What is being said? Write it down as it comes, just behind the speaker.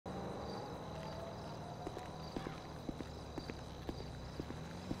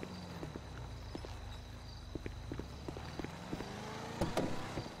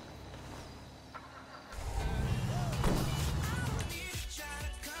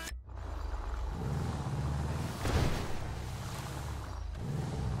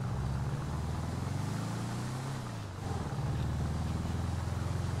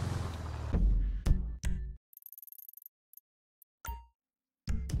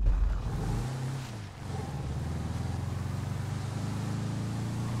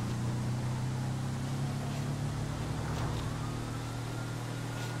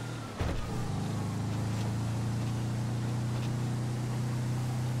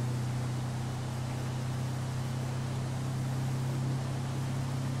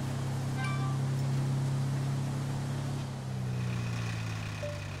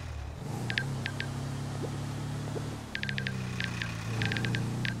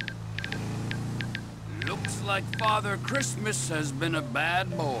Looks like Father Christmas has been a bad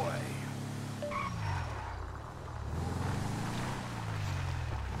boy.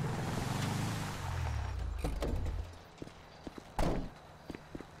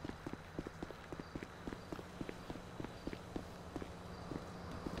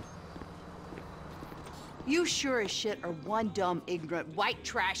 You sure as shit are one dumb, ignorant, white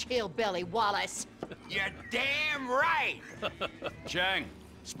trash hillbilly, Wallace. You're damn right! Chang,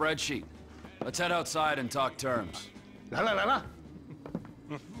 spreadsheet. Let's head outside and talk terms. 来了来了，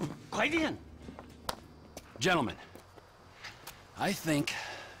快点！ Gentlemen, I think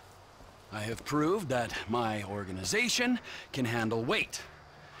I have proved that my organization can handle weight.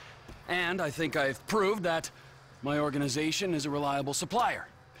 And I think I've proved that my organization is a reliable supplier.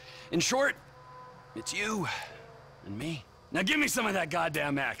 In short, it's you and me. Now give me some of that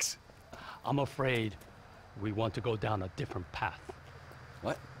goddamn X. I'm afraid we want to go down a different path.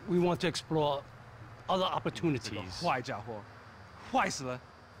 What? We want to explore other opportunities. 坏家伙，坏死了！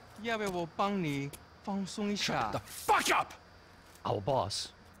要不要我帮你放松一下 The fuck up! Our boss,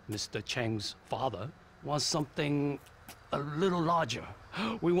 Mr. Cheng's father, wants something a little larger.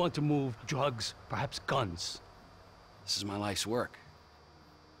 We want to move drugs, perhaps guns. This is my life's work.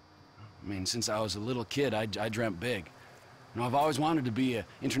 I mean, since I was a little kid, I dreamt big. You know, I've always wanted to be an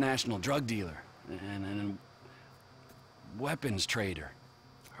international drug dealer and a weapons trader.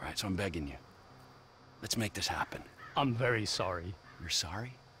 All right, so I'm begging you. Let's make this happen. I'm very sorry. You're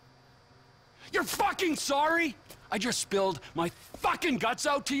sorry? You're fucking sorry? I just spilled my fucking guts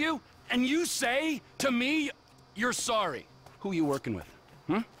out to you, and you say to me, you're sorry. Who are you working with?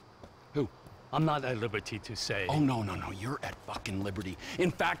 Hmm? Who? I'm not at liberty to say. Oh, no, no, no. You're at fucking liberty. In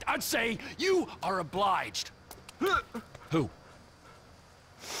fact, I'd say you are obliged. Who?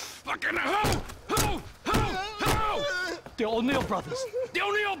 Fucking who? Who? The O'Neill brothers. The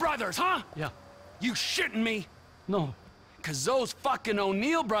O'Neill brothers, huh? Yeah. You shitting me? No. Cause those fucking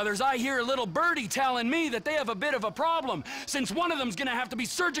O'Neill brothers, I hear a little birdie telling me that they have a bit of a problem, since one of them's gonna have to be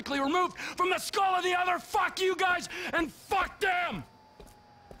surgically removed from the skull of the other. Fuck you guys, and fuck them!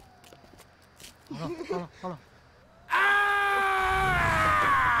 Hold on. Ah!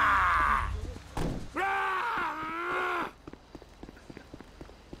 Ah!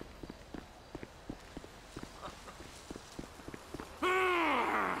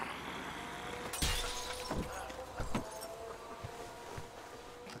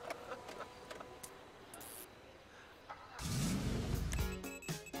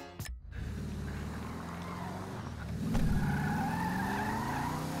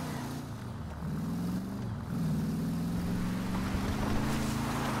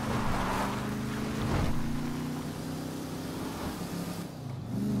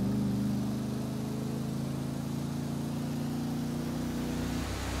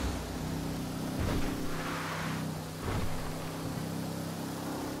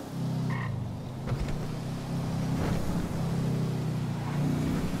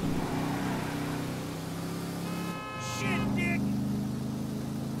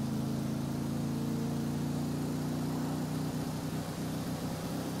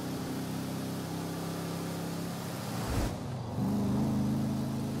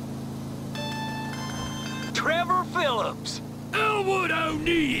 Trevor Phillips! Elwood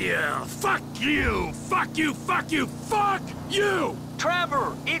O'Neill! Fuck you! Fuck you! Fuck you! Fuck you!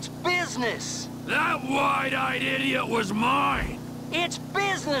 Trevor, it's business! That wide-eyed idiot was mine! It's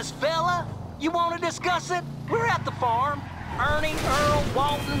business, fella! You want to discuss it? We're at the farm. Ernie, Earl,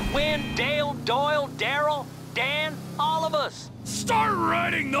 Walton, Wynn, Dale, Doyle, Darrell, Dan, all of us. Start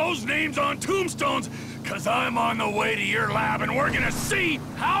writing those names on tombstones, cause I'm on the way to your lab and we're gonna see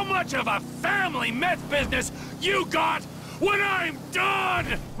how much of a family meth business you got when I'm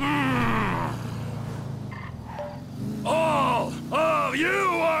done! All of you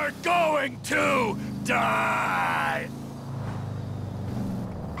are going to die!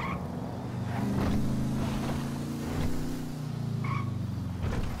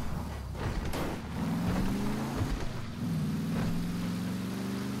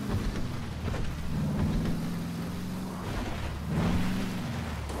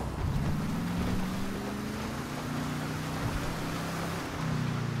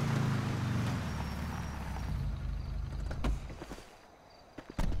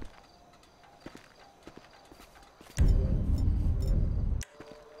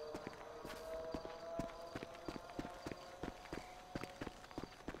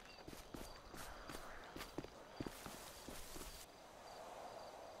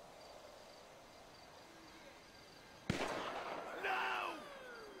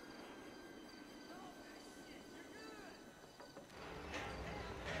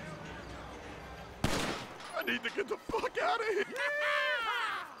 I need to get the fuck out of here.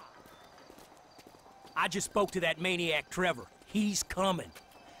 I just spoke to that maniac Trevor. He's coming.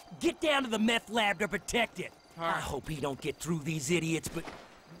 Get down to the meth lab to protect it. I hope he don't get through these idiots, but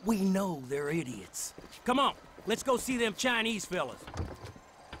we know they're idiots. Come on, let's go see them Chinese fellas.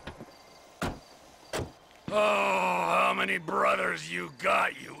 Oh, how many brothers you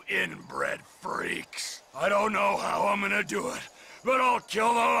got, you inbred freaks? I don't know how I'm gonna do it, but I'll kill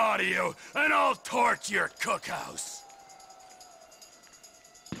the lot of you, and I'll torch your cookhouse.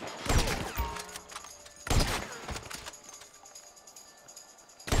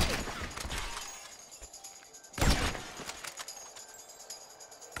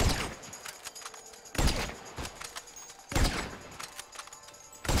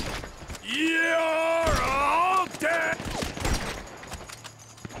 You're all dead!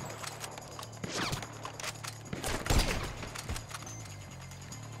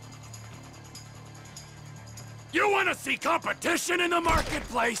 You want to see competition in the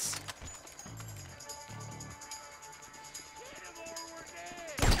marketplace?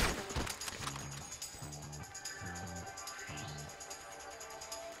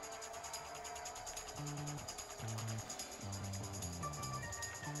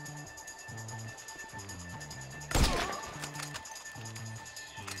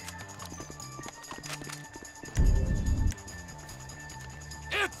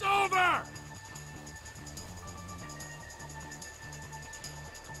 It's over!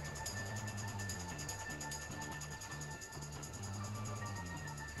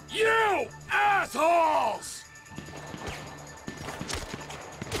 You assholes!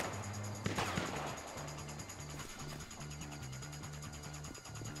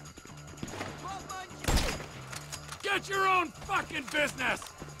 Get your own fucking business!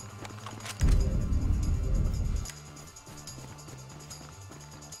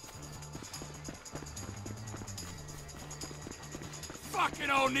 Fucking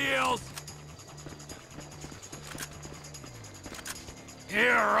O'Neills!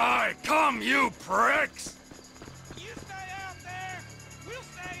 Here I come, you pricks! You stay out there. We'll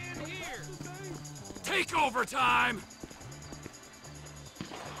stay in here. Take over time!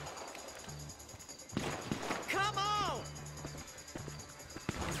 Come on!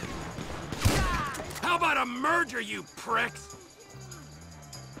 How about a merger, you pricks?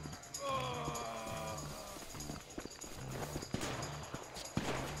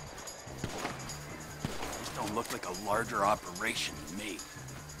 These don't look like a larger operation to me.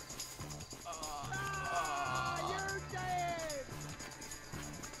 You're dead!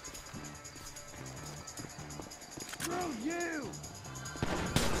 Screw you!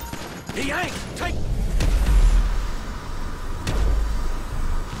 He ain't! Take...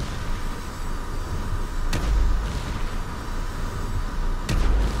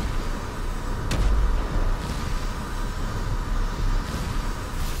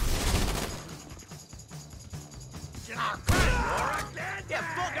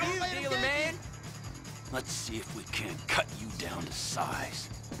 Let's see if we can't cut you down to size.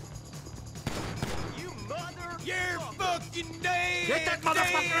 You mother... You're fucking dead. Get that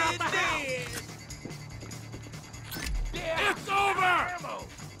motherfucker out the house! It's over!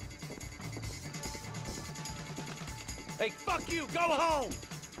 Hey, fuck you! Go home!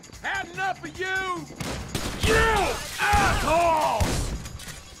 Had enough of you. You assholes!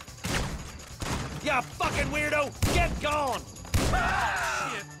 You fucking weirdo! Get gone!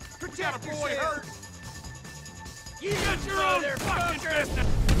 Shit. Protect your boy hurt. You get your own fucking business!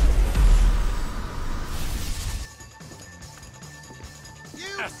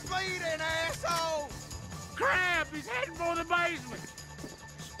 You bleeding asshole. Crap, he's heading for the basement.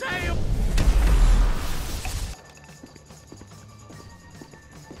 Stay up.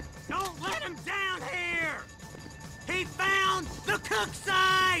 Don't let him down here! He found the cook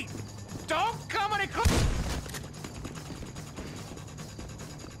site! Don't come and cook.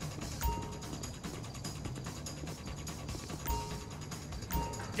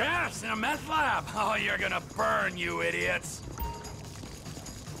 Gas in a meth lab! Oh, you're gonna burn, you idiots!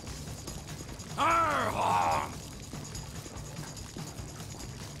 Arrgh!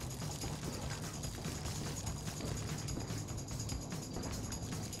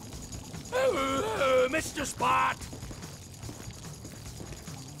 Mr. Spot!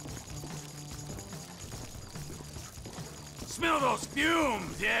 Smell those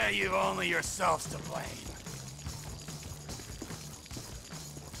fumes! Yeah, you've only yourselves to blame.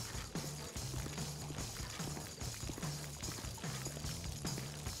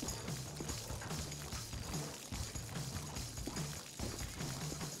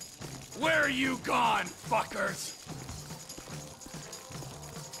 Where are you gone, fuckers?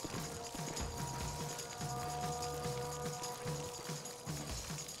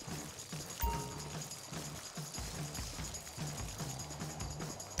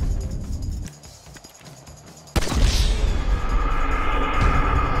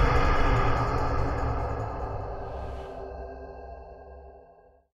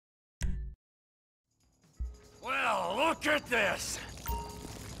 at this!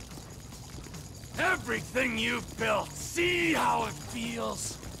 Everything you've built, see how it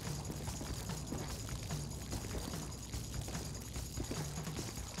feels?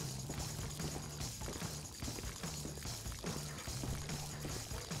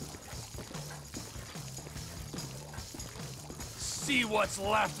 See what's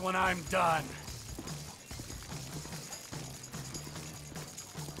left when I'm done.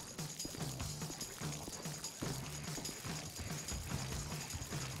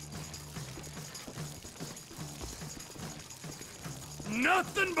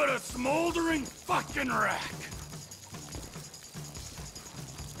 Nothing but a smoldering fucking wreck.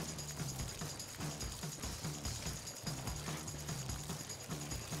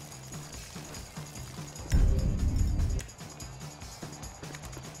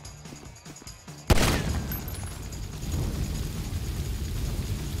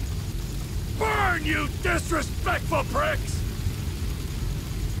 Burn, you disrespectful pricks!